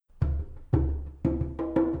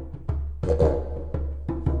Hey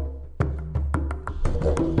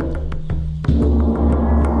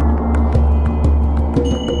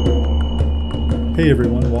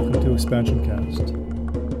everyone, welcome to Expansion Cast.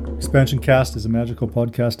 Expansion Cast is a magical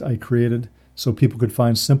podcast I created so people could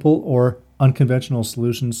find simple or unconventional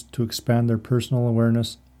solutions to expand their personal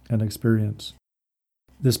awareness and experience.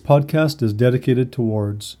 This podcast is dedicated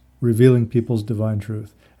towards revealing people's divine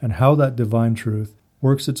truth and how that divine truth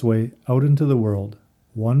works its way out into the world,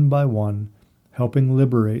 one by one, helping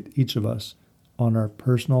liberate each of us on our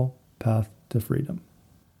personal path to freedom.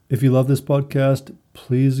 If you love this podcast,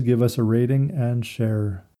 please give us a rating and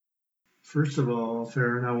share. First of all,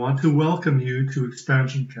 Farron, I want to welcome you to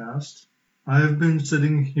Expansion Cast. I've been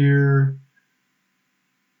sitting here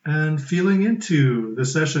and feeling into the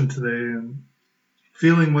session today and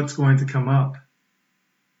feeling what's going to come up.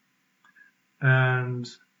 And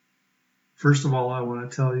first of all, I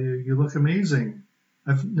want to tell you, you look amazing.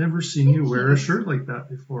 I've never seen you wear a shirt like that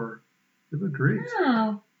before. You look great.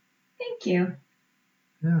 Oh, thank you.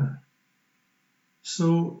 Yeah.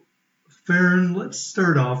 So, Farron, let's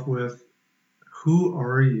start off with, who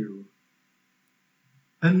are you?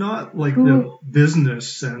 And not like the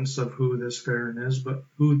business sense of who this Farron is, but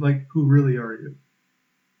who really are you?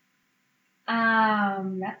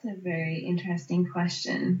 That's a very interesting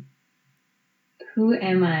question. Who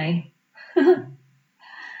am I?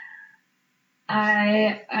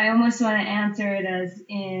 I almost want to answer it as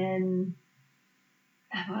in,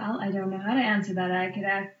 well, I don't know how to answer that. I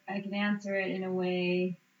could answer it in a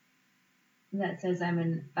way that says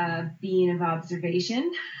I'm a being of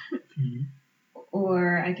observation, mm-hmm.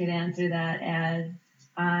 Or I could answer that as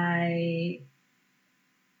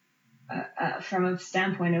from a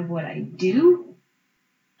standpoint of what I do.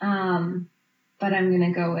 But I'm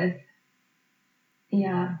gonna go with,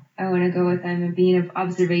 I'm a being of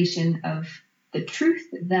observation of the truth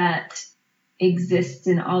that exists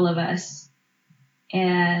in all of us.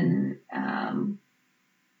 And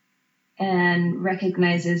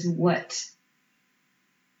recognizes what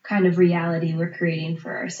kind of reality we're creating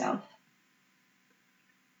for ourselves.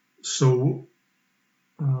 So,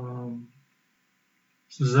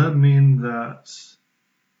 does that mean that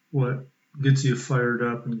what gets you fired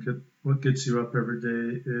up and what gets you up every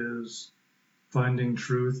day is finding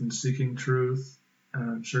truth and seeking truth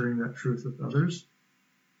and sharing that truth with others?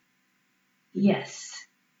 Yes.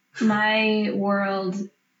 My world,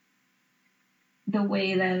 the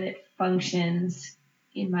way that it functions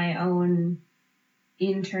in my own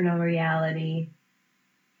internal reality,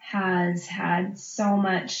 has had so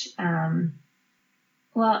much, I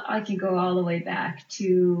could go all the way back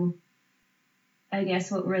to, I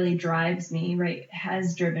guess, what really drives me, right,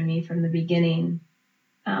 has driven me from the beginning.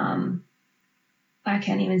 I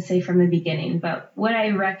can't even say from the beginning, but what I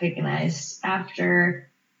recognized after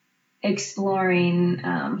exploring,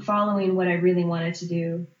 following what I really wanted to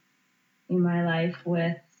do in my life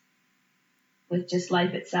with just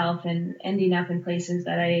life itself and ending up in places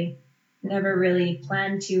that I never really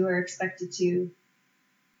planned to or expected to.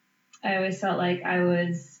 I always felt like I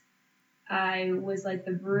was like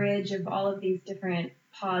the bridge of all of these different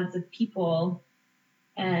pods of people.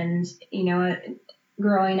 And,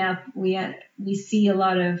 growing up, we see a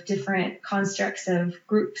lot of different constructs of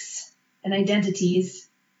groups and identities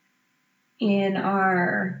in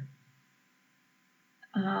our,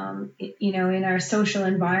 in our social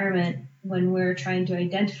environment when we're trying to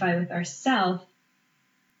identify with ourselves.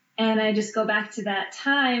 And I just go back to that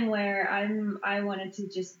time where I wanted to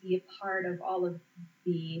just be a part of all of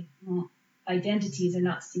the identities and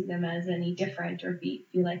not see them as any different, or feel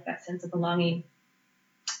like that sense of belonging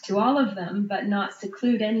to all of them, but not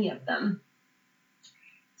seclude any of them.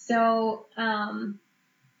 So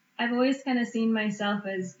I've always kind of seen myself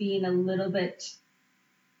as being a little bit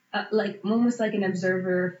almost like an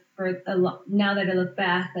observer now that I look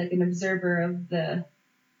back, like an observer of the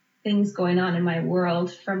things going on in my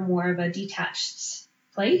world from more of a detached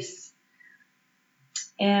place.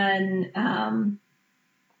 And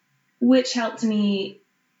which helped me,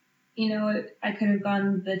 I could have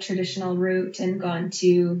gone the traditional route and gone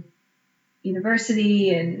to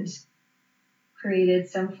university and created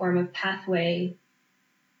some form of pathway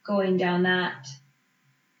going down that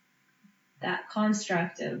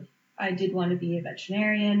construct of, I did want to be a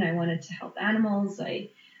veterinarian. I wanted to help animals.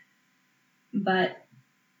 But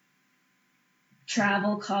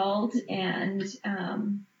travel called, and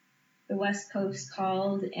the West Coast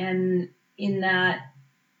called, and in that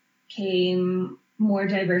came more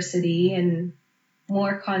diversity and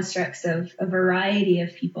more constructs of a variety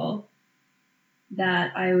of people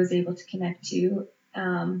that I was able to connect to.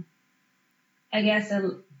 I guess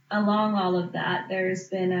along all of that, there's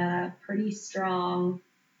been a pretty strong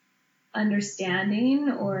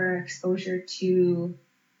understanding or exposure to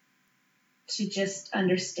just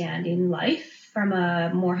understanding life from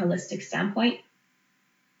a more holistic standpoint.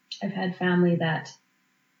 I've had family that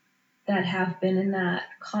have been in that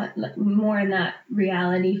more in that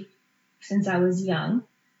reality since I was young.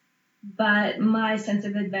 But my sense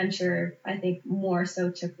of adventure, I think, more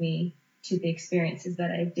so took me to the experiences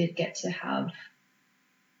that I did get to have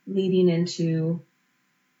leading into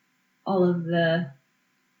all of the,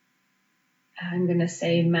 I'm going to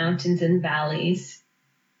say, mountains and valleys.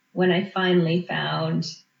 When I finally found,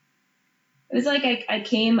 it was like I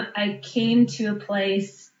came to a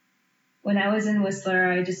place when I was in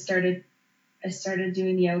Whistler. I started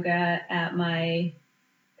doing yoga at my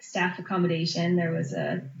staff accommodation. There was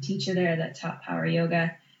a teacher there that taught power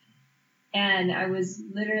yoga. And I was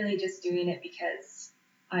literally just doing it because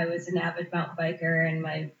I was an avid mountain biker and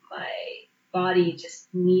my body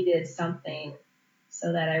just needed something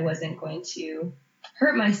so that I wasn't going to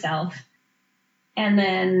hurt myself. And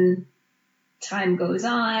then time goes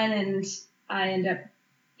on and I end up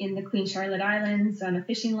in the Queen Charlotte Islands on a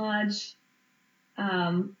fishing lodge.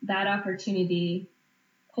 That opportunity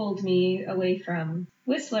pulled me away from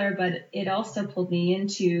Whistler, but it also pulled me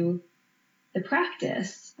into the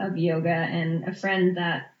practice of yoga, and a friend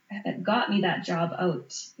that got me that job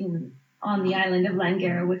out on the island of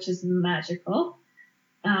Langara, which is magical.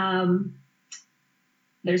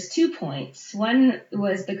 There's 2 points. One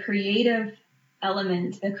was the creative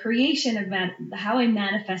element, the creation of how I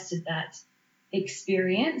manifested that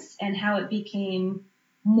experience and how it became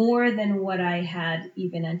more than what I had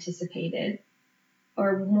even anticipated,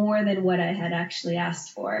 or more than what I had actually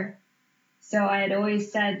asked for. So I had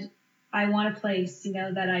always said, I want a place,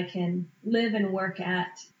 that I can live and work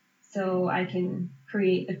at, so I can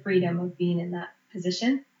create the freedom of being in that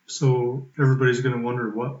position. So everybody's going to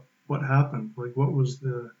wonder what happened? Like, was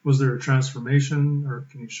there a transformation, or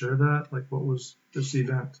can you share that? Like, what was this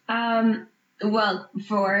event? Well,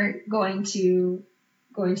 for going to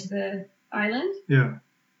the island? Yeah.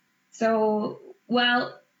 So,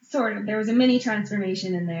 well, sort of. There was a mini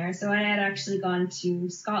transformation in there. So I had actually gone to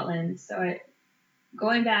Scotland. So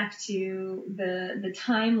going back to the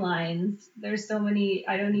timelines, there's so many,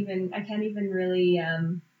 I can't even really,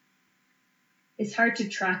 it's hard to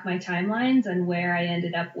track my timelines on where I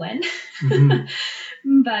ended up when.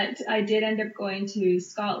 Mm-hmm. But I did end up going to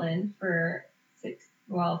Scotland for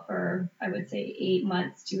I would say 8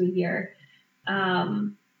 months to a year.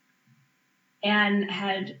 And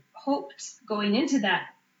had hoped going into that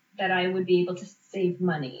I would be able to save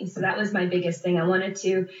money. So that was my biggest thing. I wanted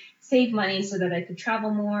to save money so that I could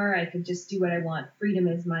travel more. I could just do what I want. Freedom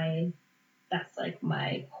is that's like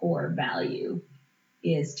my core value,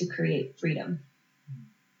 is to create freedom.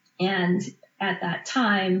 And at that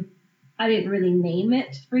time, I didn't really name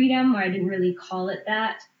it freedom, or I didn't really call it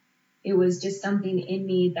that. It was just something in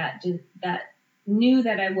me that knew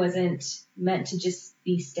that I wasn't meant to just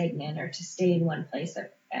be stagnant or to stay in one place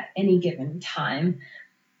at any given time.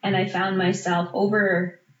 And I found myself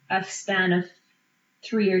over a span of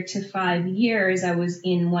 3 to 5 years, I was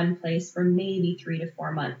in one place for maybe 3 to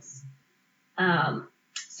 4 months.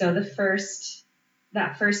 So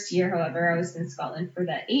that first year, however, I was in Scotland for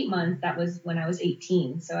that 8 months. That was when I was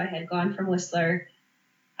 18. So I had gone from Whistler.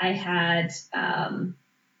 I had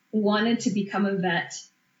wanted to become a vet,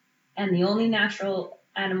 and the only natural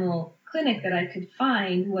animal clinic that I could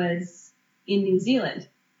find was in New Zealand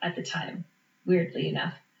at the time, weirdly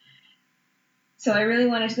enough. So I really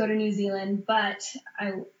wanted to go to New Zealand, but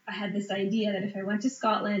I had this idea that if I went to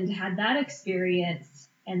Scotland, had that experience,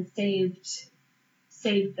 and saved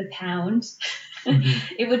the pound,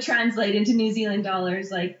 mm-hmm. It would translate into New Zealand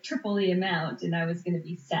dollars, like triple the amount, and I was going to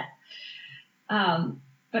be set.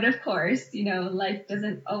 But of course, life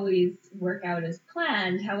doesn't always work out as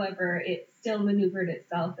planned. However, it still maneuvered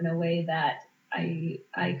itself in a way that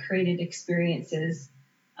I created experiences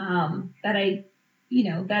that I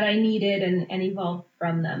needed and evolved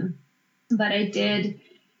from them. But I did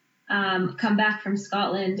come back from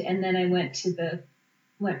Scotland, and then I went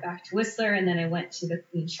back to Whistler, and then I went to the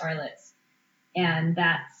Queen Charlotte's. And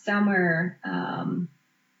that summer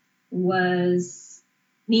was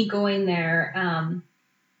me going there.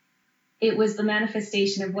 It was the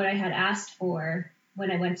manifestation of what I had asked for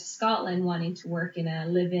when I went to Scotland, wanting to work in a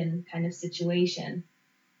live-in kind of situation.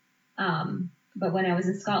 But when I was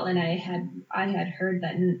in Scotland, I had heard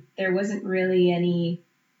that there wasn't really any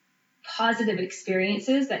positive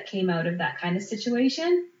experiences that came out of that kind of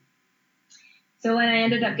situation. So when I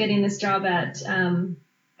ended up getting this job at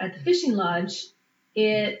the fishing lodge,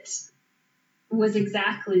 it was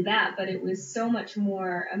exactly that, but it was so much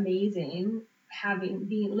more amazing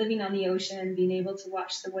living on the ocean, being able to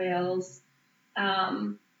watch the whales.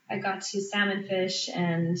 I got to salmon fish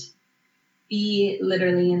and be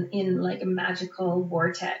literally in like a magical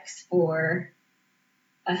vortex for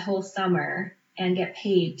a whole summer and get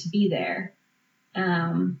paid to be there,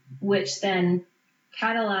 which then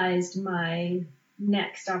catalyzed my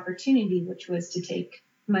next opportunity, which was to take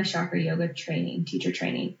my chakra yoga teacher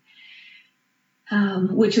training,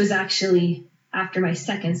 which was actually after my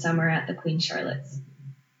second summer at the Queen Charlotte's.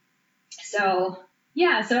 So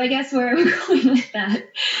I guess where I'm going with that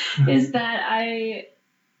is that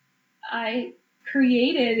I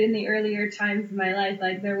created in the earlier times of my life,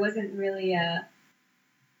 like there wasn't really I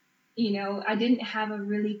didn't have a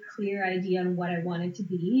really clear idea on what I wanted to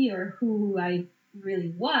be or who I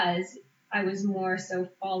really was. I was more so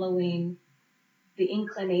following the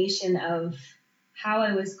inclination of how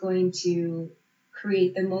I was going to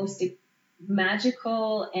create the most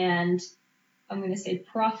magical and, I'm going to say,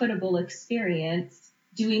 profitable experience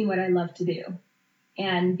doing what I love to do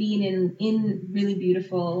and being in really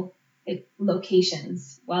beautiful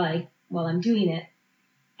locations while I'm doing it.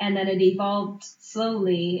 And then it evolved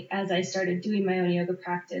slowly as I started doing my own yoga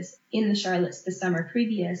practice in the Charlottes the summer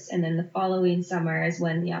previous. And then the following summer is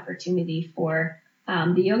when the opportunity for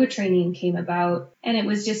the yoga training came about. And it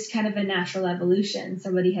was just kind of a natural evolution.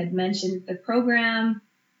 Somebody had mentioned the program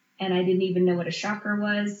and I didn't even know what a chakra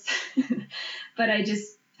was, but I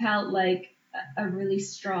just felt like a really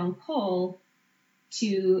strong pull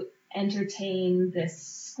to entertain this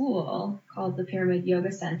school called the Pyramid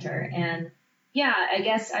Yoga Center. And yeah, I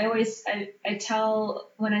guess I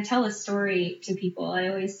tell, when I tell a story to people, I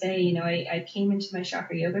always say, I came into my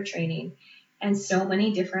chakra yoga training and so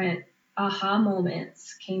many different aha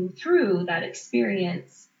moments came through that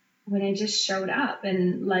experience when I just showed up,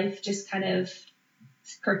 and life just kind of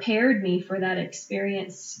prepared me for that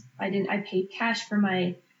experience. I paid cash for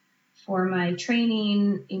my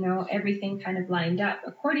training, everything kind of lined up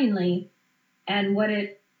accordingly. And what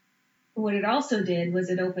it also did was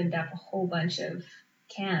it opened up a whole bunch of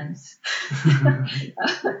cans. It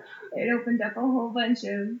opened up a whole bunch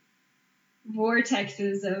of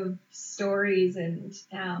vortexes of stories, and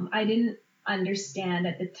I didn't understand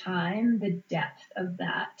at the time the depth of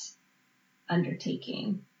that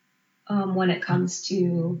undertaking when it comes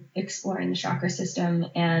to exploring the chakra system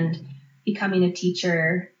and becoming a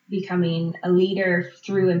teacher, becoming a leader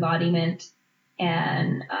through embodiment,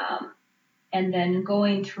 and then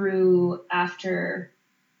going through, after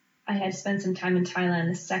I had spent some time in Thailand,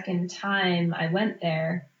 the second time I went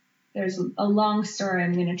there, there's a long story.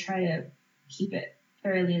 I'm going to try to keep it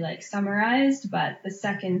fairly summarized, but the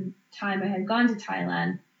second time I had gone to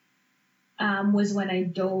Thailand was when I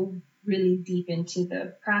dove really deep into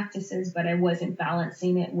the practices, but I wasn't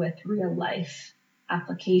balancing it with real life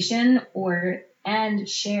application and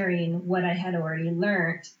sharing what I had already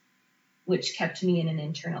learned, which kept me in an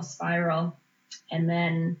internal spiral. And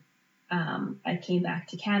then I came back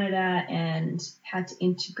to Canada and had to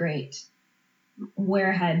integrate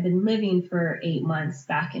where I had been living for 8 months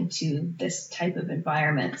back into this type of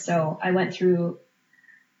environment. So I went through,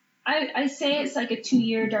 I say it's like a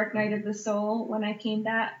 2-year dark night of the soul when I came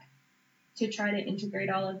back to try to integrate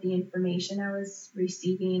all of the information I was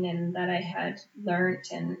receiving and that I had learned,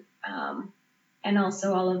 and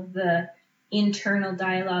also all of the internal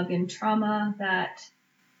dialogue and trauma that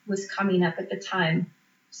was coming up at the time.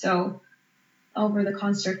 So over the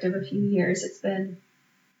construct of a few years, it's been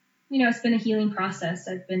a healing process.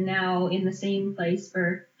 I've been now in the same place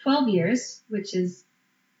for 12 years, which is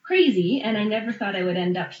crazy. And I never thought I would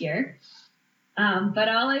end up here. But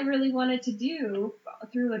all I really wanted to do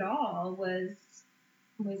through it all was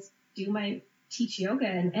teach yoga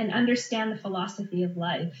and understand the philosophy of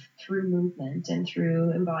life through movement and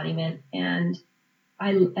through embodiment. And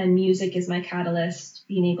music is my catalyst,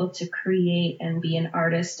 being able to create and be an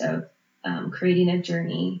artist of creating a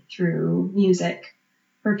journey through music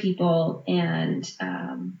for people, and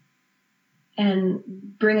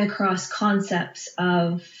bring across concepts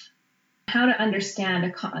of how to understand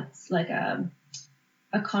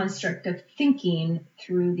a construct of thinking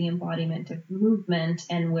through the embodiment of movement,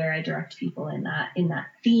 and where I direct people in that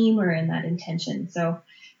theme or in that intention. So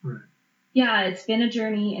right. Yeah, it's been a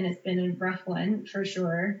journey, and it's been a rough one for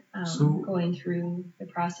sure, going through the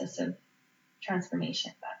process of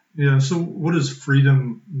transformation. Yeah, so what does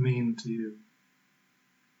freedom mean to you?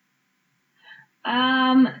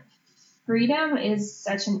 Freedom is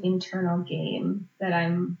such an internal game that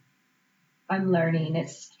I'm learning.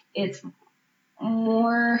 It's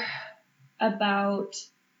more about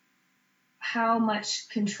how much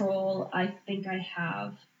control I think I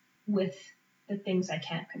have with the things I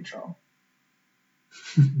can't control.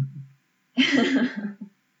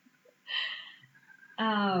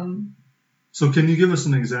 So can you give us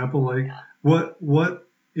an example? Like what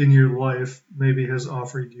in your life maybe has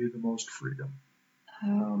offered you the most freedom?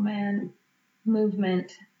 Oh man,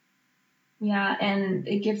 movement. Yeah, and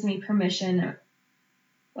it gives me permission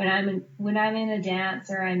when I'm in a dance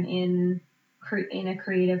or I'm in a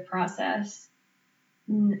creative process,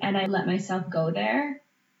 and I let myself go there.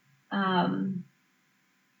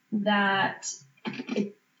 That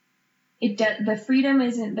the freedom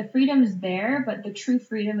isn't the freedom is there, but the true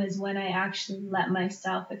freedom is when I actually let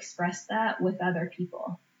myself express that with other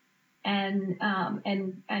people, and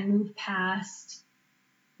move past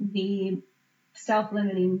the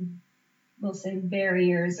self-limiting, we'll say,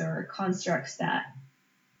 barriers or constructs that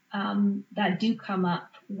do come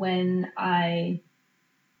up when I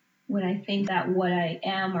think that what I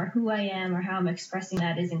am or who I am or how I'm expressing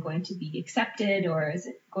that isn't going to be accepted or is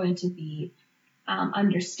it going to be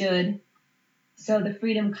understood. So the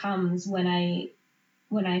freedom comes when I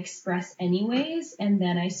express anyways, and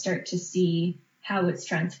then I start to see how it's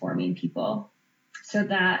transforming people. So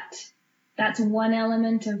that's one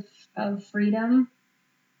element of freedom.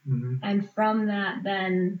 Mm-hmm. And from that,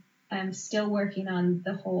 then I'm still working on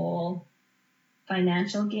the whole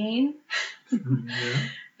financial gain. Yeah.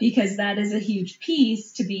 Because that is a huge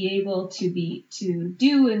piece to be able to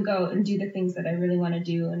do and go and do the things that I really want to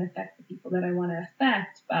do and affect the people that I want to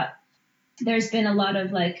affect. But there's been a lot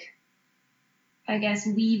of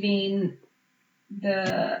weaving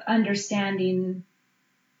the understanding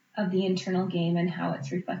of the internal game and how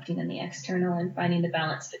it's reflecting in the external and finding the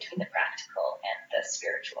balance between the practical and the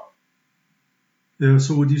spiritual. Yeah.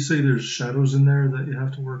 So would you say there's shadows in there that you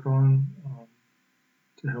have to work on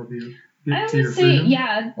to help you get to your freedom?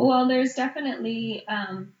 Yeah. Well, there's definitely.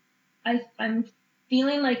 I'm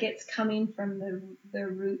feeling like it's coming from the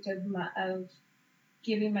root of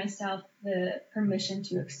giving myself the permission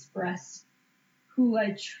to express who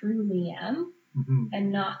I truly am, mm-hmm.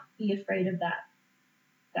 and not be afraid of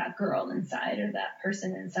that girl inside or that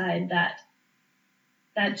person inside that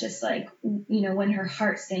just when her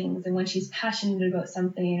heart sings and when she's passionate about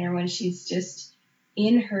something or when she's just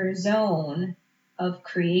in her zone of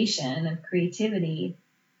creation, of creativity,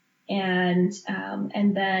 and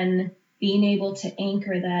then being able to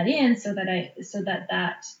anchor that in so that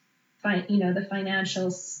the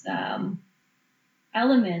financial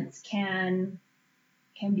elements can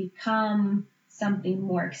become something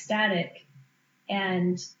more ecstatic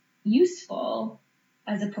and useful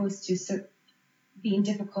as opposed to being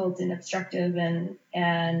difficult and obstructive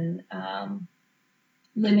and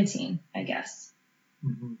limiting, I guess,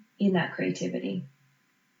 mm-hmm. in that creativity.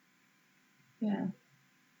 Yeah.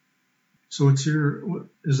 So is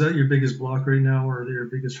that your biggest block right now, or your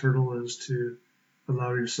biggest hurdle is to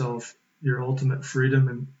allow yourself your ultimate freedom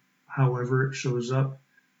and however it shows up,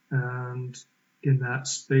 and in that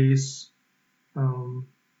space,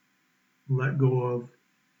 let go of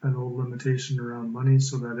an old limitation around money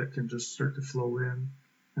so that it can just start to flow in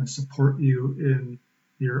and support you in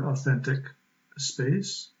your authentic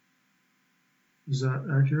space? Is that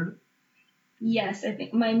accurate? Yes, I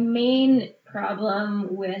think my main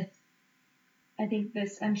problem with, I think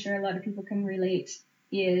this, I'm sure a lot of people can relate,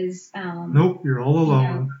 is... Nope, you're all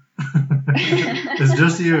alone. It's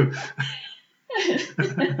just you.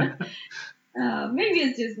 Maybe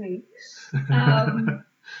it's just me.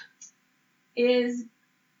 Is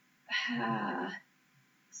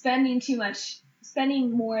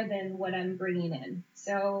spending more than what I'm bringing in.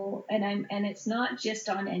 So, and it's not just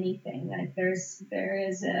on anything. Like there is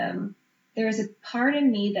a part of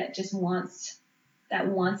me that just wants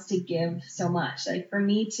to give so much. Like for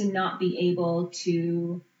me to not be able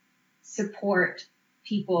to support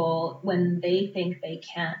people when they think they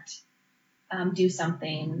can't do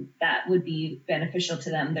something that would be beneficial to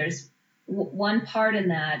them. There's one part in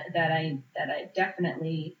that I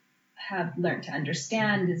definitely have learned to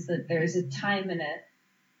understand is that there's a time and a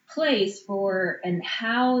place for and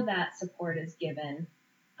how that support is given.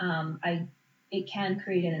 It can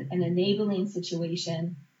create an enabling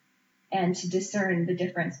situation, and to discern the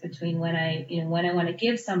difference between when I want to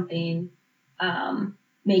give something,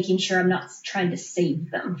 making sure I'm not trying to save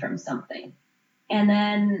them from something. And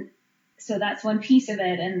then, so that's one piece of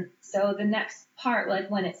it. And so the next part,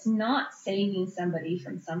 like when it's not saving somebody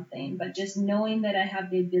from something, but just knowing that I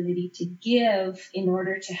have the ability to give in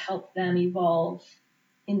order to help them evolve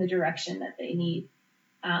in the direction that they need,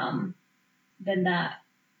 then that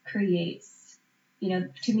creates,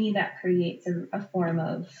 to me, that creates a form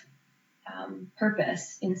of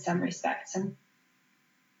purpose in some respects.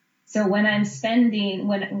 So when I am spending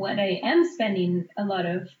a lot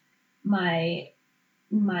of my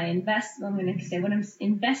investment, I'm going to say what I'm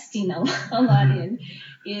investing a lot in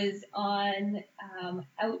is on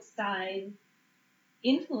outside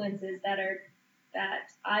influences that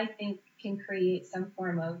I think can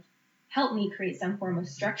help me create some form of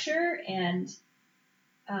structure and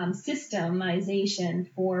systemization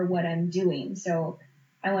for what I'm doing. So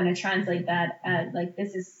I want to translate that as like,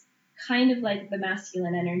 this is kind of like the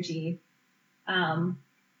masculine energy,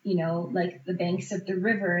 like the banks of the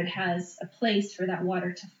river, it has a place for that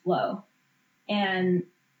water to flow. And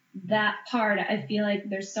that part, I feel like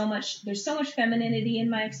there's so much femininity in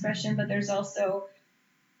my expression, but there's also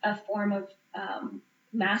a form of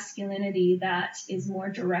masculinity that is more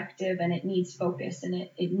directive, and it needs focus, and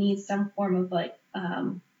it needs some form of like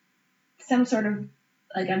some sort of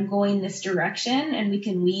like, I'm going this direction, and we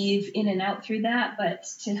can weave in and out through that, but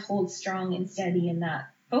to hold strong and steady in that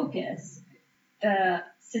focus, the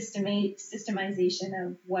systemization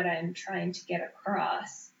of what I'm trying to get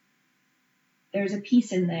across, there's a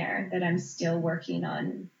piece in there that I'm still working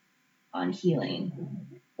on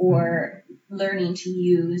healing or learning to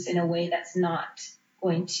use in a way that's not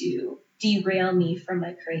going to derail me from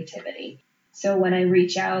my creativity. So when I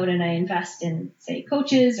reach out and I invest in, say,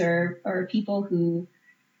 coaches or people who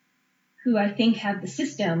I think have the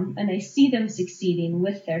system, and I see them succeeding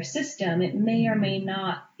with their system, it may or may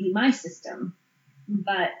not be my system,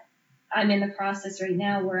 but I'm in the process right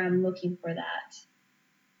now where I'm looking for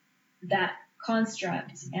that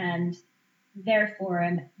construct, and therefore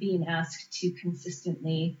I'm being asked to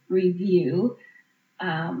consistently review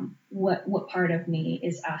what part of me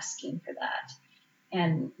is asking for that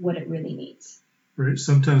and what it really needs. Right.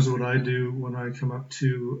 Sometimes what I do when I come up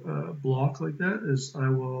to a block like that is I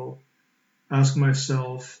will ask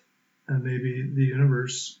myself and maybe the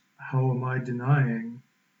universe, how am I denying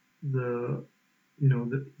this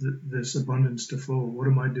abundance to flow? What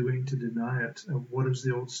am I doing to deny it? And what is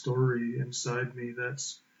the old story inside me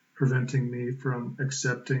that's preventing me from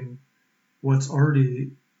accepting what's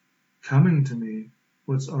already coming to me,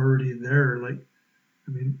 what's already there? Like,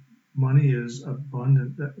 I mean, money is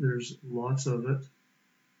abundant. There's lots of it.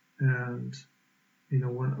 And,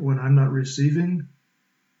 when I'm not receiving,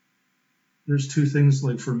 there's two things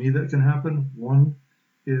like for me that can happen. One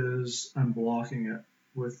is I'm blocking it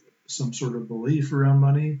with some sort of belief around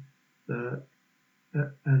money,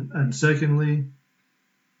 and secondly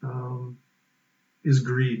is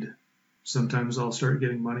greed. Sometimes I'll start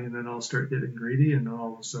getting money and then I'll start getting greedy, and then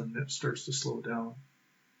all of a sudden it starts to slow down.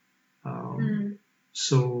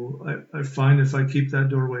 So I find if I keep that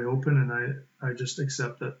doorway open and I just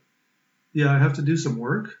accept that, I have to do some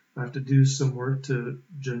work. I have to do some work to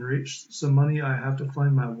generate some money. I have to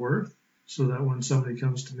find my worth, so that when somebody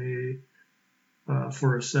comes to me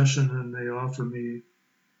for a session and they offer me,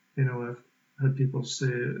 I've had people say,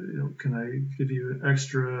 can I give you an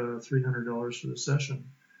extra $300 for the session?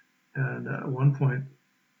 And at one point,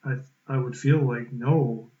 I would feel like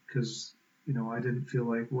no, because I didn't feel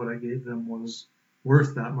like what I gave them was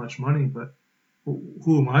worth that much money. But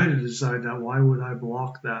who am I to decide that? Why would I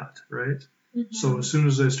block that, right? Mm-hmm. So as soon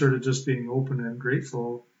as I started just being open and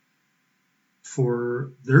grateful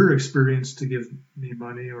for their experience to give me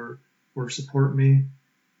money or support me,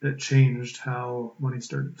 it changed how money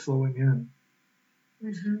started flowing in.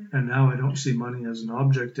 Mm-hmm. And now I don't see money as an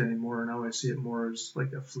object anymore. Now I see it more as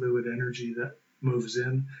like a fluid energy that moves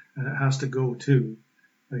in, and it has to go too.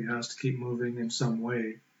 Like, it has to keep moving in some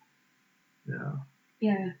way. Yeah.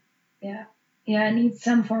 It needs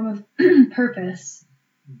some form of purpose.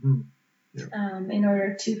 Mm-hmm. Yeah. In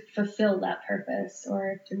order to fulfill that purpose,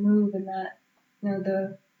 or to move in that,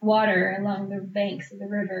 the water along the banks of the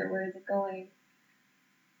river, where is it going?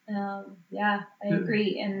 I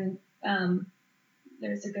agree. And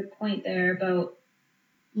there's a good point there about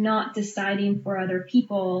not deciding for other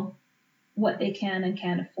people what they can and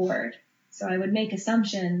can't afford. So I would make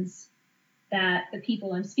assumptions that the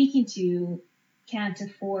people I'm speaking to can't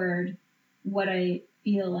afford what I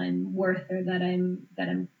feel I'm worth, or that I'm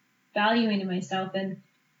valuing in myself. And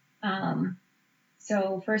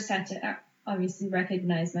so first I had to obviously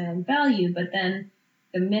recognize my own value, but then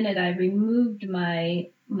the minute I removed my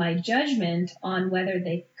judgment on whether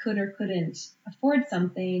they could or couldn't afford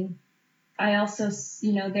something, I also,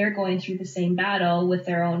 they're going through the same battle with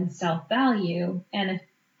their own self-value. And if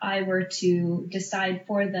I were to decide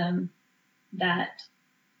for them that,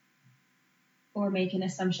 or make an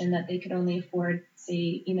assumption that they could only afford,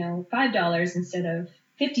 say, $5 instead of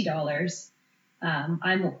 $50,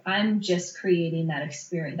 I'm just creating that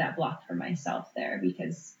experience, that block for myself there,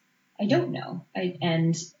 because I don't know.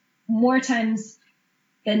 And more times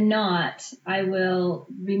than not, I will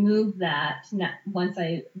remove that once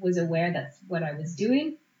I was aware that's what I was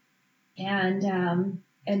doing. And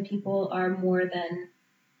people are more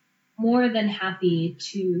than happy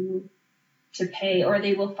to pay, or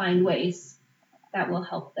they will find ways that will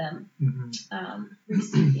help them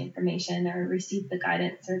receive the information or receive the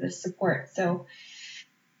guidance or the support. So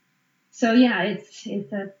yeah,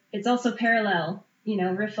 it's also parallel,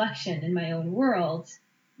 reflection in my own world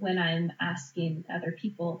when I'm asking other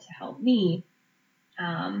people to help me.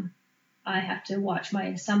 I have to watch my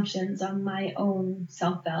assumptions on my own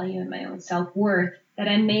self-value and my own self-worth, that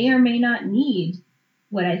I may or may not need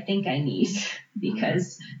what I think I need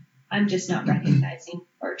because I'm just not recognizing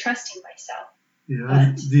or trusting myself. Yeah.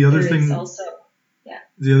 But the other thing also,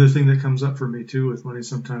 the other thing that comes up for me too with money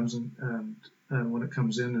sometimes, and when it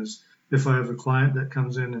comes in, is if I have a client that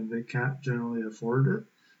comes in and they can't generally afford it,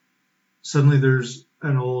 suddenly there's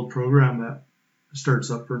an old program that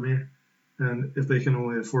starts up for me. And if they can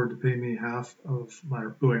only afford to pay me half of my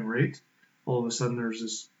going rate, all of a sudden there's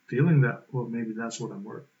this feeling that, well, maybe that's what I'm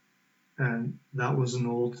worth. And that was an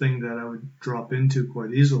old thing that I would drop into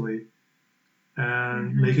quite easily.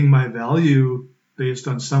 And making my value based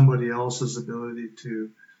on somebody else's ability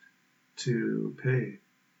to pay.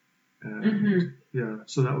 And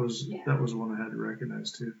so that was one I had to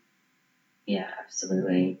recognize too. Yeah,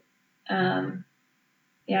 absolutely.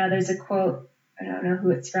 There's a quote, I don't know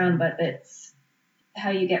who it's from, but it's how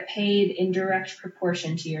you get paid in direct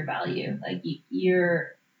proportion to your value. Like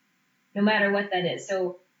you're, no matter what that is.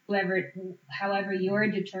 So however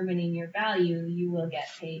you're determining your value, you will get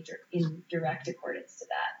paid in direct accordance to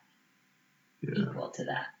that, equal to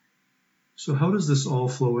that. So how does this all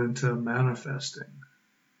flow into manifesting?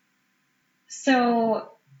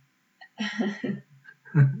 So it's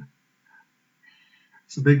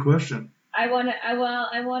a big question. I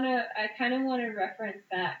kind of want to reference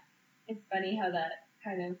that. It's funny how that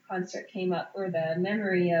kind of construct came up, or the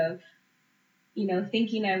memory of,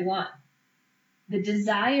 thinking I want the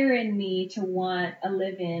desire in me to want a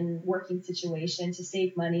live-in working situation to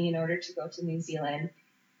save money in order to go to New Zealand.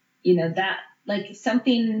 That like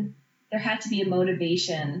something, there had to be a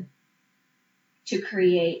motivation to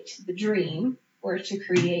create the dream or to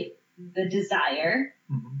create the desire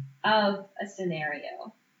of a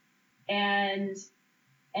scenario. And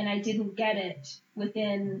I didn't get it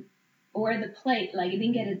within, or the plate, like I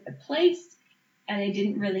didn't get it the place, and I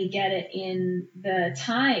didn't really get it in the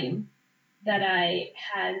time that I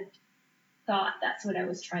had thought that's what I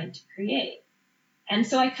was trying to create. And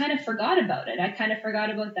so I kind of forgot about it. I kind of forgot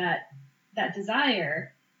about that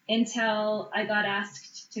desire until I got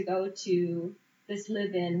asked to go to this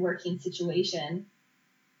live-in working situation.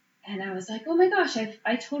 And I was like, oh my gosh,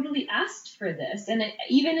 I totally asked for this. And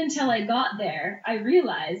even until I got there, I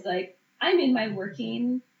realized like I'm in my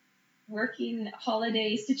working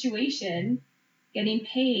holiday situation, getting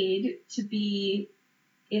paid to be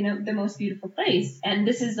in the most beautiful place. And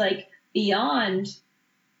this is like beyond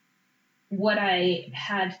what I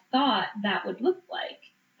had thought that would look like.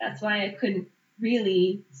 That's why I couldn't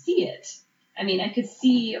really see it. I mean, I could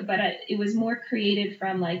see, but it was more created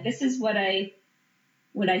from like, this is what I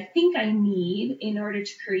think I need in order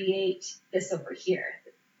to create this over here.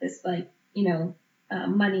 This like,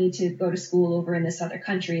 money to go to school over in this other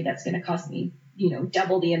country that's going to cost me,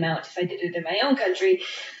 double the amount if I did it in my own country.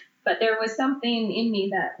 But there was something in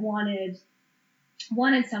me that wanted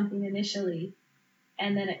something initially,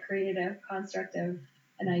 and then it created a construct of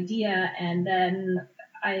an idea, and then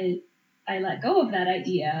I let go of that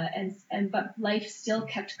idea, but life still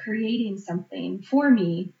kept creating something for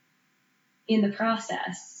me in the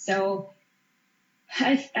process. So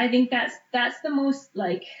I think that's the most,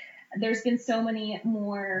 like, there's been so many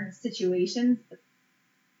more situations,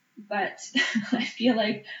 but I feel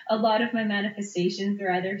like a lot of my manifestations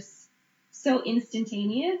are either so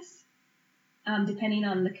instantaneous, depending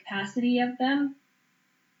on the capacity of them,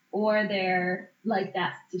 or they're like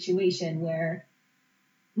that situation where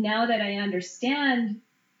now that I understand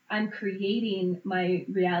I'm creating my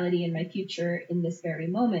reality and my future in this very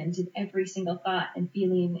moment, in every single thought and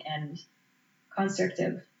feeling and construct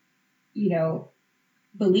of,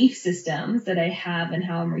 belief systems that I have and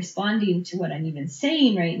how I'm responding to what I'm even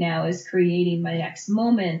saying right now is creating my next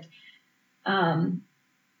moment. I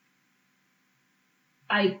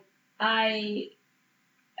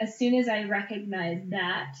as soon as I recognized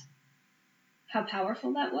that, how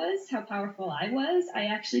powerful that was, how powerful I was, I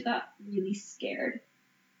actually got really scared.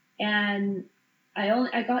 And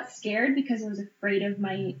I got scared because I was afraid of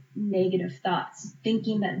my negative thoughts,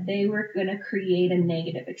 thinking that they were going to create a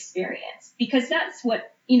negative experience. Because that's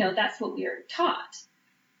what, that's what we are taught.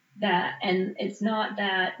 That, and it's not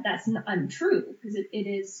that that's untrue, because it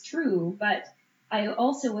is true, but I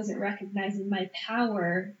also wasn't recognizing my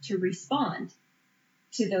power to respond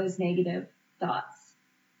to those negative thoughts.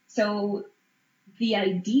 So the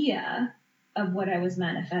idea of what I was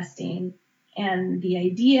manifesting and the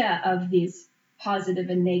idea of these positive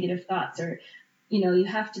and negative thoughts are, you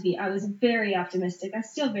have to be, I was very optimistic. I'm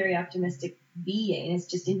still very optimistic being. It's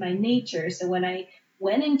just in my nature. So when I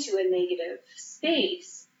went into a negative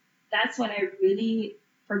space, that's when I really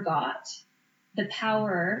forgot the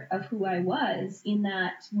power of who I was in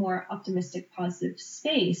that more optimistic, positive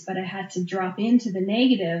space. But I had to drop into the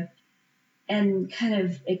negative and kind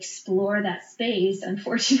of explore that space.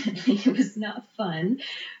 Unfortunately, it was not fun,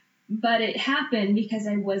 but it happened because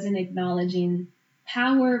I wasn't acknowledging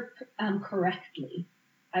power correctly.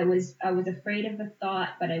 I was afraid of the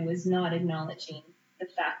thought, but I was not acknowledging the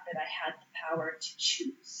fact that I had the power to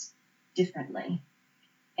choose differently.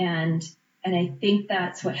 And I think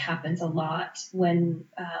that's what happens a lot when,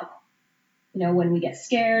 when we get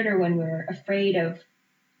scared, or when we're afraid of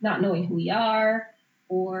not knowing who we are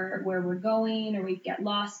or where we're going, or we get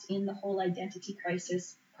lost in the whole identity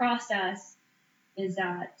crisis process, is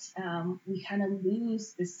that we kind of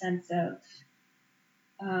lose the sense of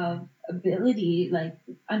ability, like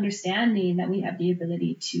understanding that we have the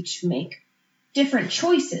ability to make different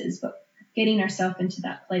choices, but getting ourselves into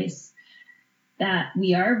that place that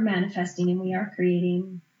we are manifesting and we are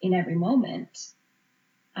creating in every moment.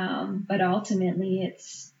 But ultimately,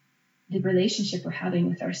 it's the relationship we're having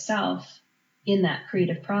with ourselves in that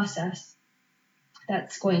creative process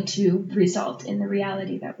that's going to result in the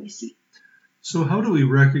reality that we see. So how do we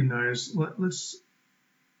recognize,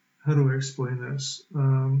 how do I explain this?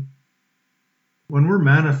 When we're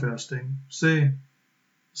manifesting, say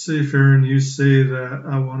Farron, you say that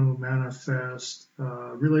I want to manifest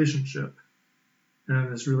a relationship.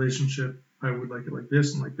 And this relationship, I would like it like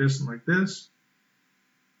this and like this and like this.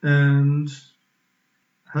 And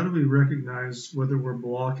how do we recognize whether we're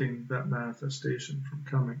blocking that manifestation from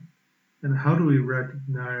coming? And how do we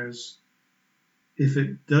recognize if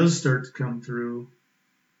it does start to come through,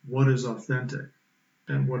 what is authentic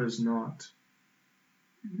and what is not?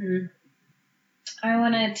 Mm-hmm. I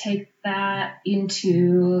want to take that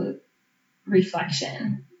into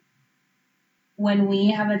reflection. When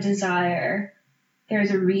we have a desire,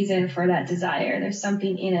 there's a reason for that desire. There's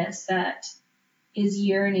something in us that is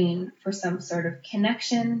yearning for some sort of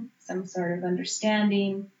connection, some sort of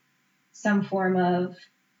understanding, some form of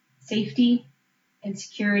safety and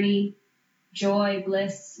security, joy,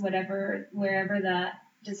 bliss, wherever that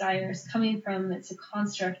desire is coming from. It's a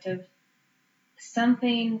construct of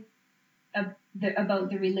something about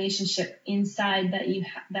the relationship inside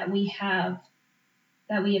that we have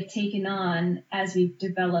taken on as we've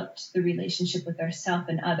developed the relationship with ourselves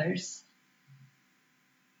and others,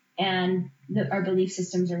 and our belief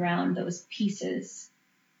systems around those pieces.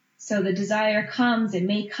 So the desire comes, it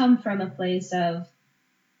may come from a place of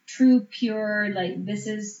true, pure, like this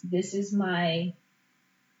is the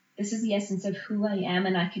essence of who I am,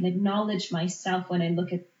 and I can acknowledge myself when I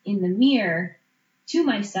look in the mirror to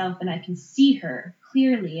myself, and I can see her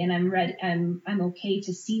clearly, and I'm okay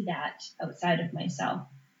to see that outside of myself.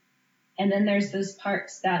 And then there's those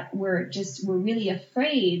parts that we're really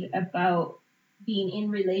afraid about being in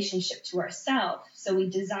relationship to ourselves. So we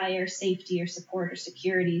desire safety or support or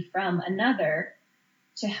security from another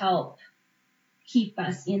to help keep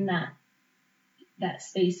us in that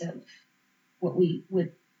space of what we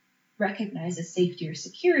would recognize as safety or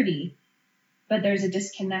security. But there's a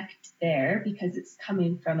disconnect there because it's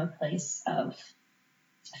coming from a place of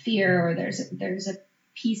fear, or there's a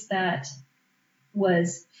piece that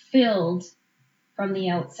was filled from the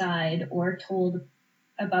outside or told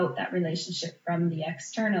about that relationship from the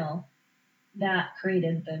external that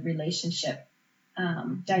created the relationship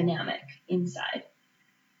dynamic inside.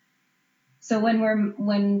 So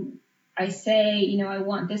when I say, I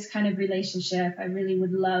want this kind of relationship, I really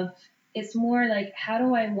would love, it's more like, how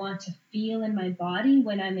do I want to feel in my body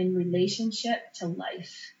when I'm in relationship to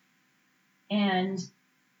life? And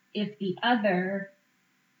if we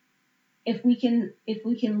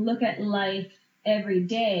can look at life every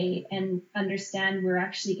day and understand we're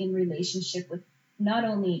actually in relationship with not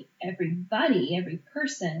only everybody, every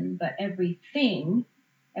person, but everything,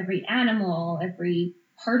 every animal, every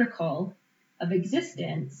particle of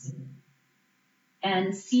existence,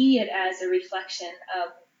 and see it as a reflection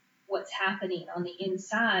of what's happening on the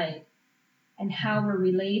inside and how we're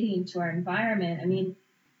relating to our environment. I mean,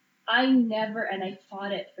 I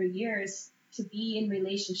fought it for years to be in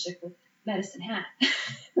relationship with Medicine Hat.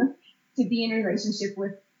 to be in a relationship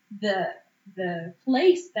with the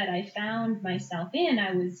place that I found myself in.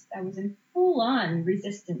 I was in full on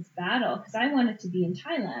resistance battle because I wanted to be in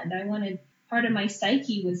Thailand. Part of my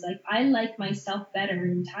psyche was like, I like myself better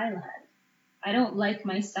in Thailand. I don't like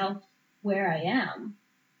myself where I am.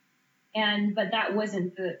 But that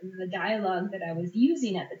wasn't the dialogue that I was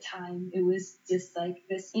using at the time. It was just like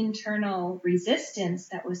this internal resistance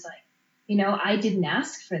that was like, I didn't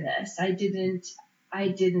ask for this. I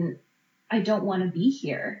don't want to be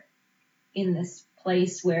here in this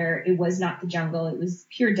place where it was not the jungle. It was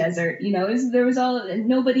pure desert.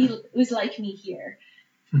 Nobody was like me here.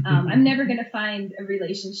 I'm never going to find a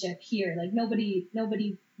relationship here. Like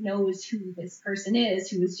nobody knows who this person is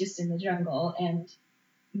who was just in the jungle and,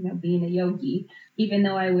 being a yogi, even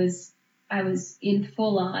though I was in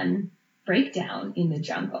full on breakdown in the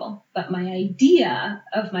jungle. But my idea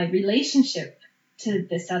of my relationship to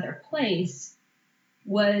this other place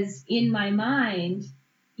was in my mind,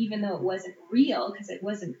 even though it wasn't real because it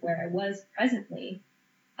wasn't where I was presently.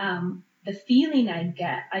 The feeling I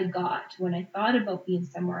got when I thought about being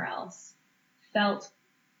somewhere else felt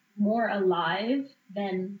more alive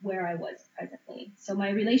than where I was presently. So my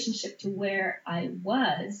relationship to where I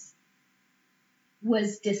was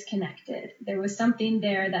disconnected. There was something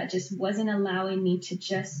there that just wasn't allowing me to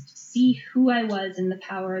just see who I was and the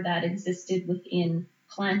power that existed within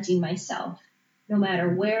planting myself, no matter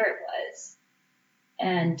where it was,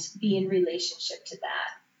 and be in relationship to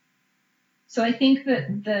that. So I think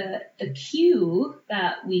that the cue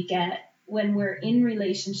that we get when we're in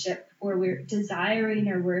relationship or we're desiring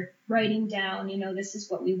or we're writing down, this is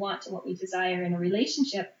what we want and what we desire in a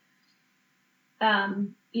relationship,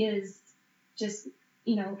 is just,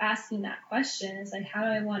 asking that question is like, how do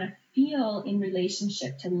I want to feel in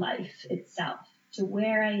relationship to life itself, to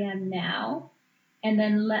where I am now, and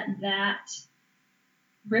then let that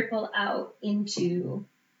ripple out into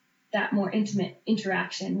that more intimate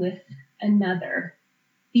interaction with another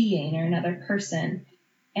being or another person.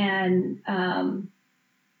 And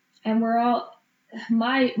we're all,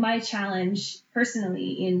 my challenge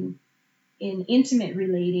personally in intimate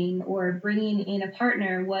relating or bringing in a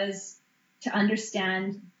partner was to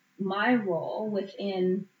understand my role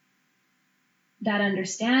within that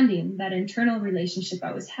understanding, that internal relationship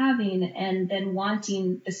I was having, and then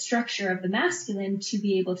wanting the structure of the masculine to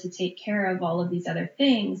be able to take care of all of these other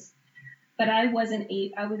things. But I wasn't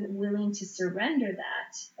willing to surrender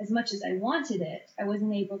that as much as I wanted it. I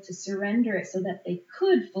wasn't able to surrender it so that they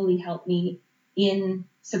could fully help me in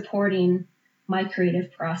supporting my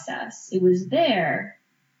creative process. It was there,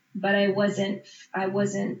 but I wasn't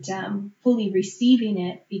fully receiving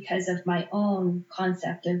it because of my own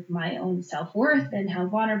concept of my own self-worth and how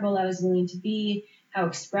vulnerable I was willing to be, how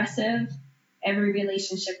expressive. Every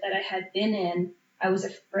relationship that I had been in, I was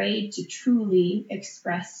afraid to truly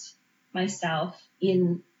express myself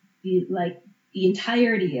in the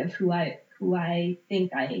entirety of who I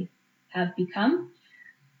think I have become.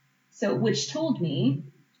 So, which told me,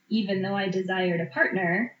 even though I desired a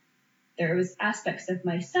partner, there was aspects of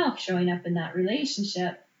myself showing up in that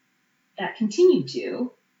relationship that continue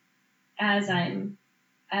to, as I'm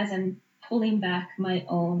pulling back my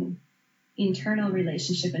own internal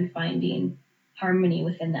relationship and finding harmony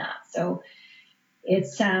within that. So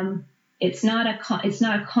it's not a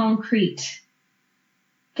concrete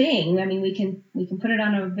thing. I mean, we can put it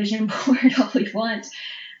on a vision board all we want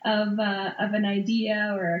of an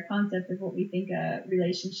idea or a concept of what we think a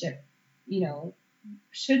relationship,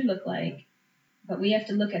 should look like. But we have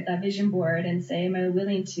to look at that vision board and say, am I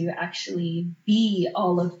willing to actually be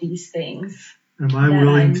all of these things? Am I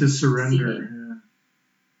willing to surrender?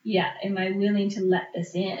 Yeah. Am I willing to let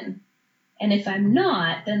this in? And if I'm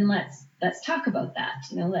not, then let's talk about that.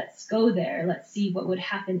 Let's go there. Let's see what would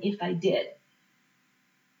happen if I did.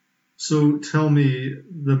 So tell me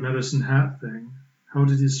the medicine hat thing. How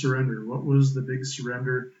did you surrender? What was the big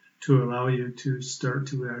surrender to allow you to start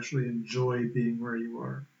to actually enjoy being where you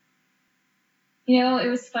are? It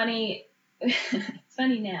was funny. It's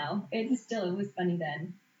funny now. It was funny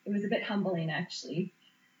then. It was a bit humbling, actually.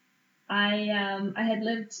 I had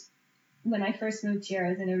lived, when I first moved here, I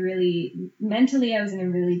was in a really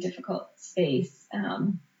difficult space.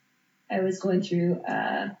 I was going through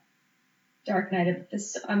a dark night of the,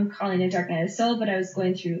 I'm calling it a dark night of the soul, but I was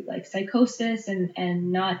going through like psychosis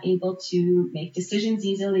and not able to make decisions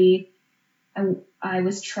easily. I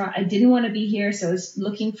didn't want to be here, so I was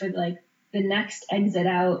looking for like the next exit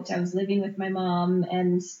out. I was living with my mom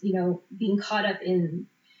and, being caught up in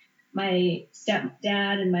my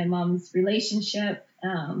stepdad and my mom's relationship.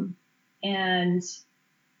 And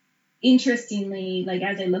interestingly, like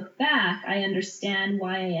as I look back, I understand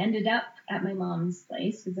why I ended up at my mom's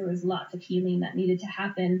place, because there was lots of healing that needed to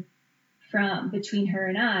happen from between her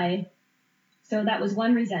and I. So that was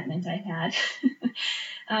one resentment I had,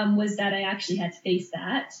 was that I actually had to face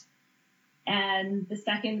that. And the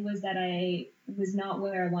second was that I was not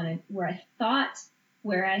where I wanted, where I thought,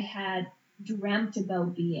 where I had dreamt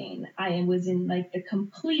about being. I was in like the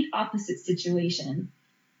complete opposite situation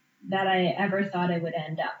that I ever thought I would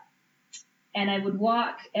end up. And I would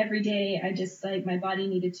walk every day. I just like, my body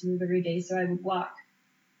needed to move every day. So I would walk,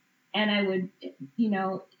 and I would,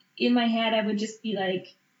 in my head, I would just be like,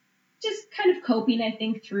 just kind of coping, I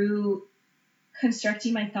think, through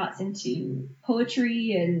constructing my thoughts into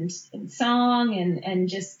poetry and song, and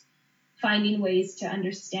just finding ways to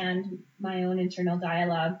understand my own internal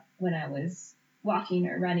dialogue when I was walking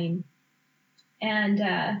or running. And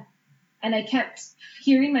I kept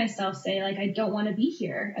hearing myself say, like, I don't want to be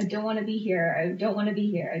here. I don't want to be here. I don't want to be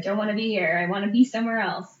here. I don't want to be here. I want to be somewhere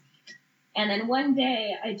else. And then one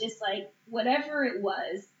day I just, like, whatever it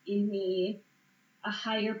was in me, a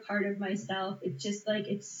higher part of myself, it just, like,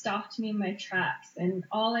 it stopped me in my tracks. And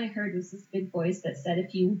all I heard was this big voice that said,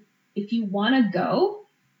 if you want to go,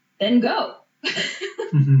 then go.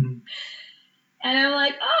 And I'm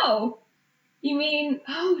like, oh, you mean,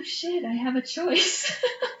 oh shit, I have a choice.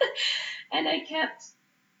 And I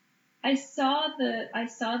saw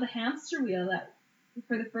the hamster wheel that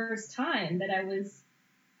for the first time, that it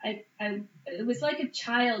was like a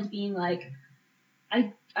child being like,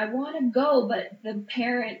 I want to go, but the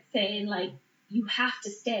parent saying, like, you have to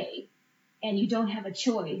stay and you don't have a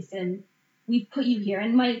choice, and we put you here.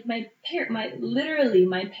 And my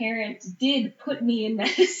parents did put me in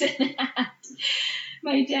Medicine Hat.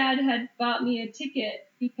 My dad had bought me a ticket,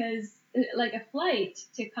 because like a flight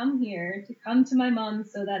to come here, to come to my mom,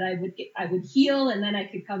 so that I would heal and then I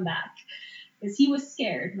could come back, because he was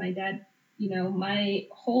scared. My dad, my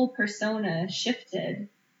whole persona shifted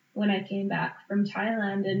when I came back from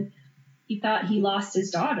Thailand, and he thought he lost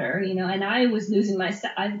his daughter, and I was losing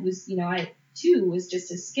myself. I too was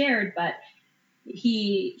just as scared, but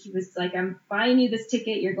he was like, I'm buying you this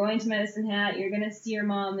ticket. You're going to Medicine Hat. You're going to see your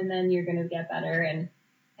mom, and then you're going to get better. And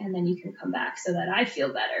then you can come back so that I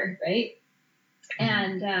feel better. Right.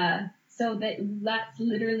 Mm-hmm. And, so that's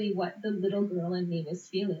literally what the little girl in me was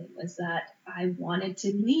feeling, was that I wanted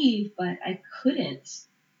to leave, but I couldn't.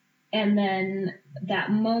 And then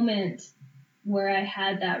that moment where I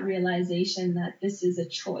had that realization that this is a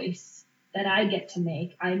choice that I get to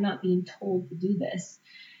make, I'm not being told to do this,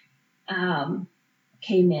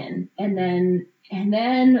 came in. And then,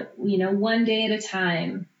 one day at a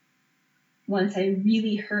time, once I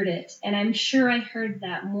really heard it, and I'm sure I heard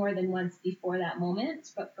that more than once before that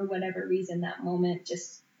moment, but for whatever reason, that moment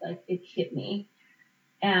just, like, it hit me.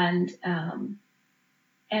 And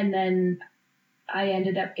then I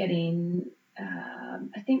ended up getting,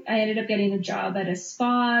 a job at a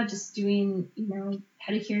spa, just doing,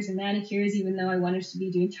 pedicures and manicures, even though I wanted to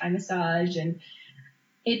be doing Thai massage. And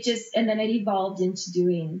then it evolved into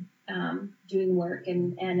doing work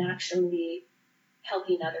and actually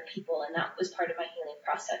helping other people. And that was part of my healing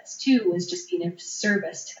process too, was just being of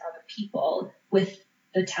service to other people with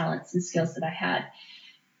the talents and skills that I had.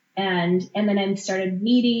 And then I started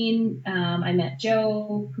meeting, I met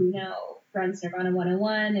Jo, who now runs Nirvana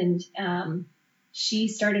 101, and she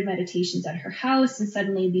started meditations at her house, and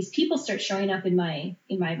suddenly these people start showing up in my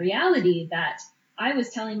reality that I was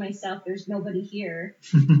telling myself there's nobody here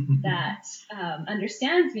that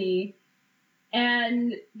understands me.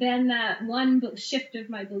 And then that one shift of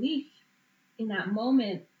my belief in that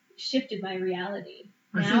moment shifted my reality.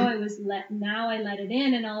 Now I let it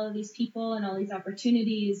in, and all of these people and all these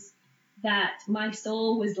opportunities, that my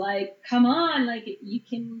soul was like, come on, like, you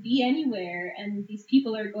can be anywhere, and these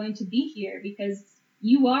people are going to be here because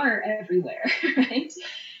you are everywhere, right?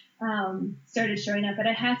 Started showing up, but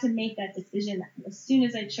I had to make that decision. As soon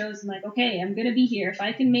as I chose, I'm like, okay, I'm going to be here. If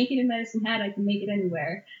I can make it in Medicine Hat, I can make it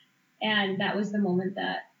anywhere. And that was the moment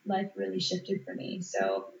that life really shifted for me.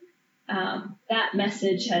 So that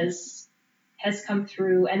message has come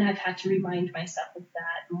through, and I've had to remind myself of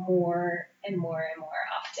that more and more and more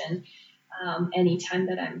often. Anytime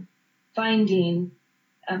that I'm finding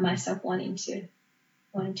myself wanting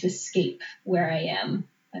to escape where I am,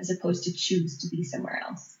 as opposed to choose to be somewhere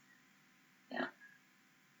else. Yeah.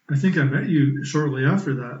 I think I met you shortly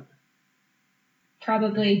after that.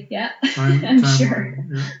 Probably, yeah. I'm sure.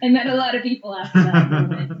 Yeah. I met a lot of people after that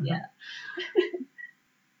moment. Yeah.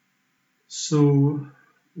 So,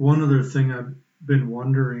 one other thing I've been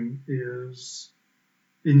wondering is,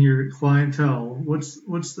 in your clientele,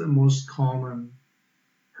 what's the most common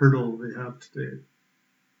hurdle they have today?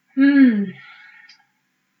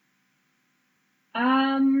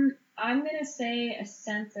 I'm going to say a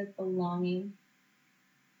sense of belonging,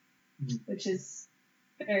 which is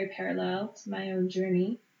very parallel to my own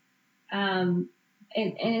journey. And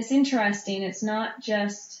it's interesting. It's not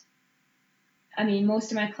just,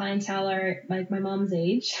 most of my clientele are like my mom's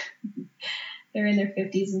age. They're in their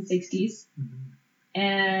 50s and 60s.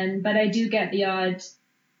 But I do get the odd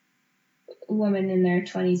woman in their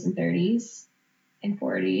 20s and 30s and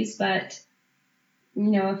 40s. But,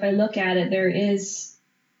 if I look at it, there's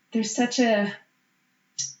such a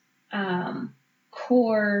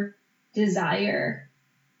core desire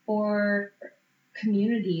for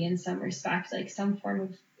community in some respect, like some form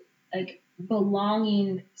of like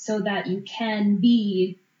belonging, so that you can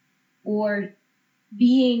be, or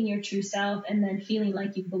being your true self and then feeling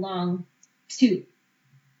like you belong to,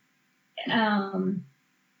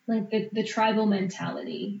 like the tribal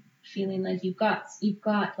mentality, feeling like you've got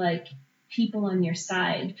like people on your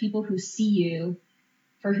side, people who see you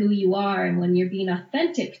for who you are. And when you're being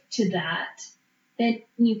authentic to that, then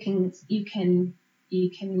you can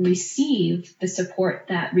receive the support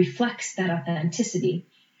that reflects that authenticity.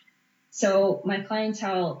 So my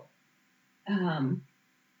clientele,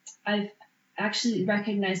 I've actually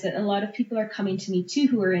recognized that a lot of people are coming to me too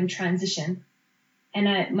who are in transition.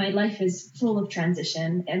 And my life is full of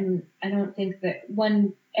transition. And I don't think that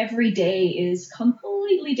every day is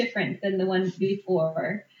completely different than the one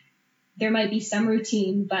before. There might be some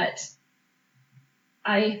routine, but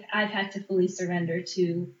I've had to fully surrender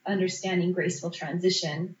to understanding graceful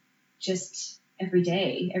transition just every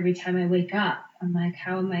day. Every time I wake up, I'm like,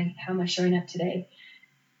 how am I showing up today?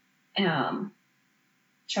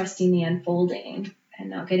 Trusting the unfolding and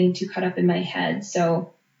not getting too caught up in my head.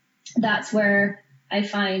 So that's where I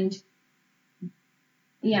find,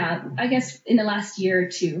 I guess in the last year or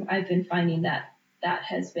two, I've been finding that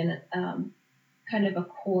has been kind of a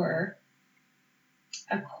core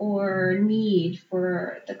need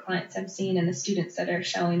for the clients I'm seeing and the students that are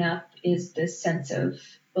showing up, is this sense of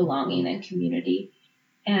belonging and community,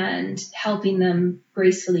 and helping them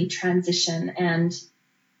gracefully transition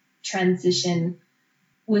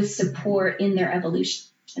with support in their evolution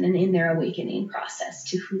and in their awakening process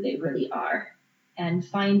to who they really are, and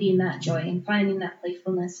finding that joy and finding that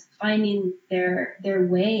playfulness, finding their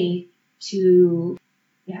way to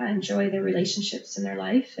enjoy their relationships in their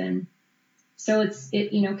life. And so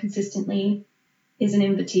it consistently is an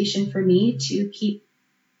invitation for me to keep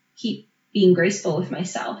being graceful with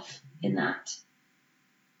myself in that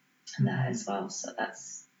as well. So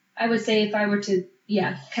that's, I would say, if I were to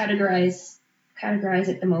categorize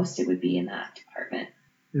it the most, it would be in that department.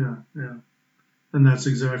 Yeah. And that's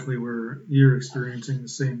exactly where you're experiencing the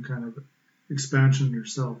same kind of expansion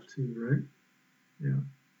yourself too, right?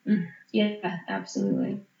 Yeah. Yeah,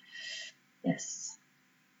 absolutely. Yes.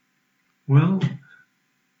 Well,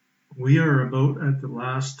 we are about at the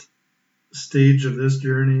last stage of this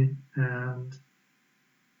journey, and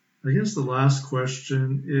I guess the last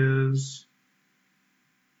question is,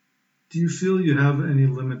 do you feel you have any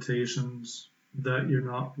limitations that you're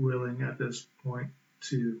not willing at this point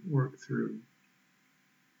to work through?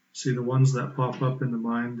 See the ones that pop up in the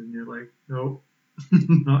mind and you're like, nope,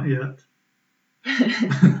 not yet.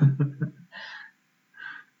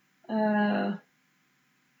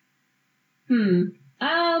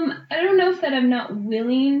 I don't know if that I'm not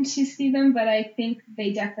willing to see them, but I think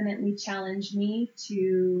they definitely challenge me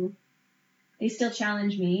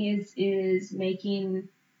is making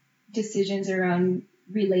decisions around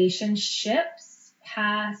relationships,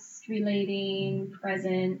 past, relating,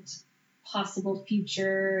 present, possible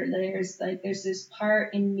future. There's this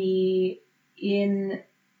part in me in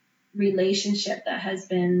relationship that has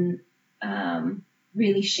been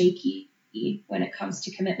really shaky when it comes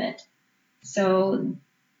to commitment. So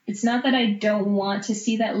it's not that I don't want to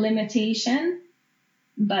see that limitation,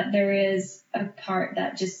 but there is a part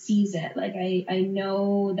that just sees it. Like I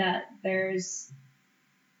know that there's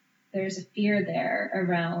a fear there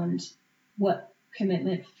around what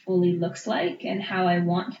commitment fully looks like and how I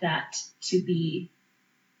want that to be,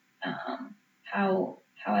 how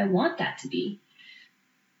I want that to be.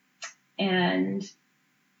 And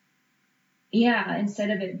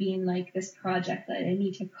instead of it being like this project that I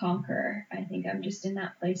need to conquer, I think I'm just in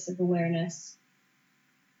that place of awareness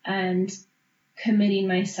and committing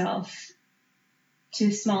myself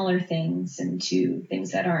to smaller things and to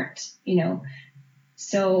things that aren't,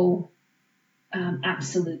 so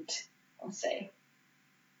absolute, I'll say.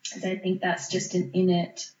 As I think that's just an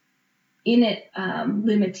innate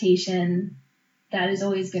limitation that is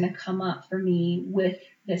always going to come up for me with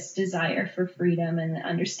this desire for freedom, and the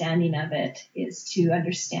understanding of it is to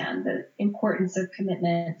understand the importance of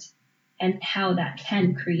commitment and how that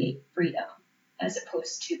can create freedom, as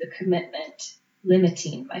opposed to the commitment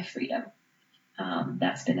limiting my freedom.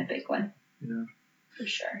 That's been a big one. Yeah. For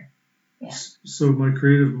sure. Yeah. So my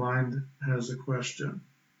creative mind has a question.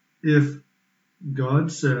 If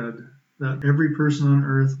God said that every person on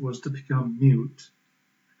earth was to become mute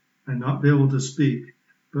and not be able to speak,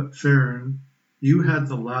 but Farron, you had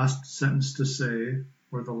the last sentence to say,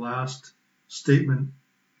 or the last statement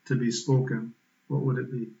to be spoken, what would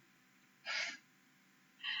it be?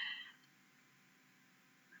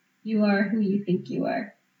 You are who you think you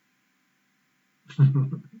are.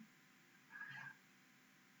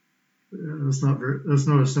 That's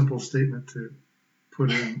not a simple statement to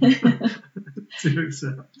put in to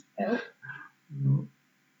accept. Nope.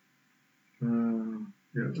 No.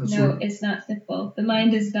 It's not simple. The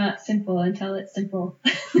mind is not simple until it's simple.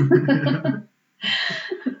 And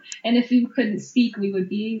if we couldn't speak, we would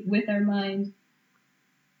be with our mind.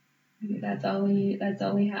 That's all we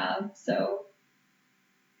have. So,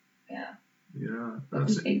 yeah. Yeah,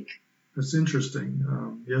 that's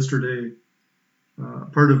interesting. Yesterday,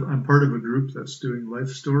 I'm part of a group that's doing life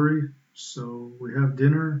story. So we have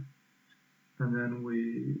dinner, and then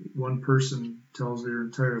one person tells their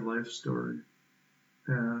entire life story,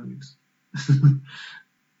 and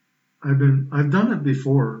I've done it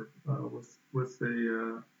before with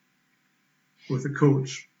a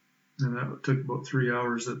coach, and that took about 3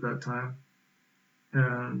 hours at that time,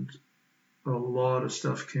 and a lot of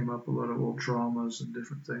stuff came up, a lot of old traumas and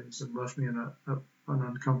different things, and left me in an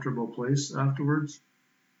uncomfortable place afterwards.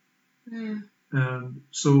 Mm. And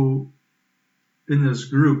so in this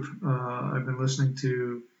group, I've been listening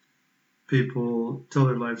to people tell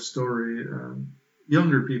their life story,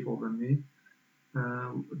 younger people than me,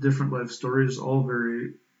 different life stories, all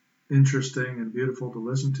very interesting and beautiful to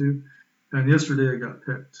listen to. And yesterday I got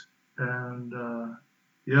picked, and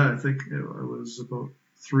I think it was about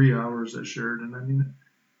 3 hours I shared, and I mean,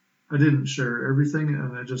 I didn't share everything,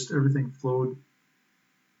 and everything flowed.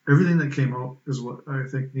 Everything that came out is what I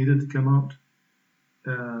think needed to come out,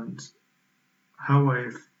 and how I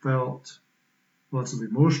felt, lots of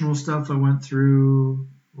emotional stuff I went through,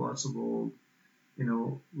 lots of old,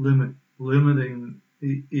 limiting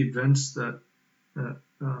events that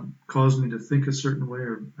caused me to think a certain way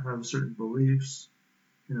or have certain beliefs.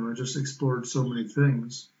 I just explored so many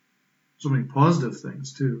things, so many positive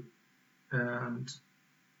things too. And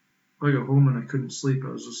I got home and I couldn't sleep. I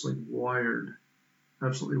was just like wired,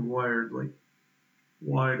 absolutely wired, like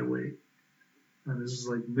wide awake. And this is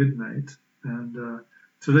like midnight. And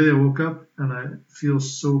today I woke up and I feel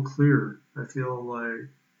so clear. I feel like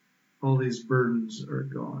all these burdens are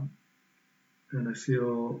gone. And I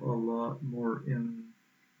feel a lot more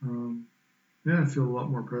I feel a lot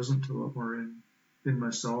more present, a lot more in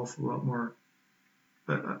myself, a lot more,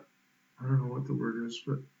 I don't know what the word is,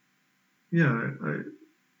 but yeah,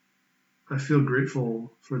 I feel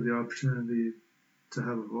grateful for the opportunity to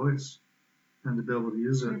have a voice and to be able to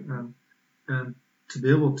use it, and to be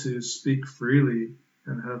able to speak freely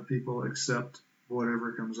and have people accept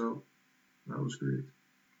whatever comes out. That was great.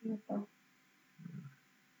 Beautiful.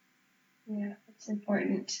 Yeah, it's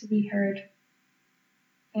important to be heard.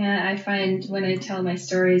 And I find when I tell my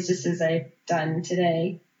stories, just as I've done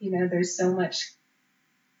today, there's so much,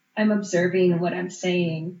 I'm observing what I'm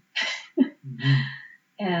saying. Mm-hmm.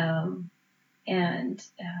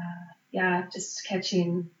 Just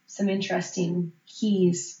catching some interesting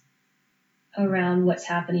keys around what's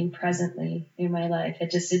happening presently in my life.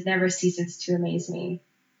 It never ceases to amaze me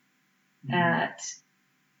at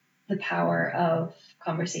the power of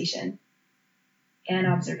conversation and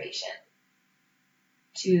observation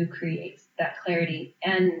to create that clarity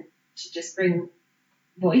and to just bring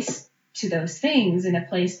voice to those things in a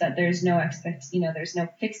place that there's no there's no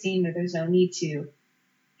fixing, or there's no need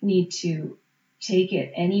to take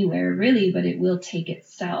it anywhere really, but it will take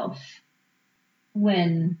itself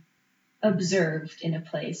when observed in a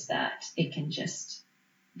place that it can just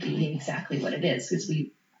be exactly what it is.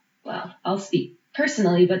 Because I'll speak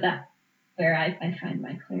personally, but that where I find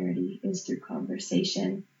my clarity is through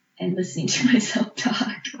conversation and listening to myself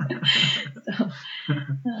talk.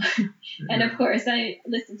 And of course I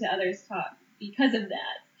listen to others talk because of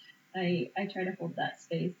that. I try to hold that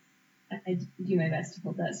space. I do my best to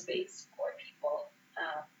hold that space for people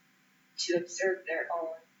to observe their own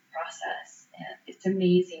process. And it's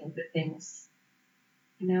amazing the things,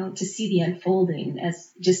 to see the unfolding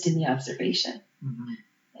as just in the observation. Mm-hmm.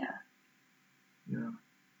 Yeah. Yeah.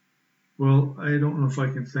 Well, I don't know if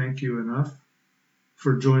I can thank you enough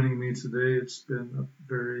for joining me today. It's been a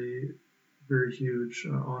very, very huge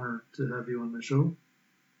honor to have you on the show.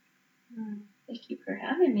 Thank you for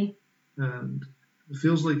having me. And it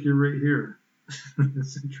feels like you're right here.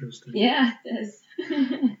 It's interesting. Yeah, it does.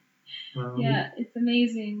 Yeah, it's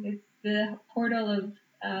amazing. It's the portal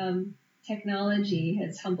of technology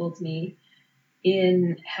has humbled me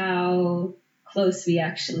in how close we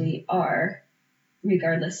actually are,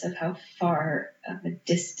 regardless of how far of a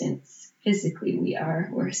distance physically we are.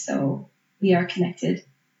 We are connected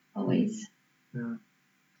always. Yeah.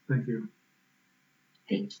 Thank you.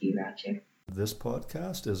 Thank you, Roger. This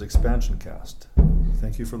podcast is Expansion Cast.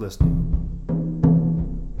 Thank you for listening.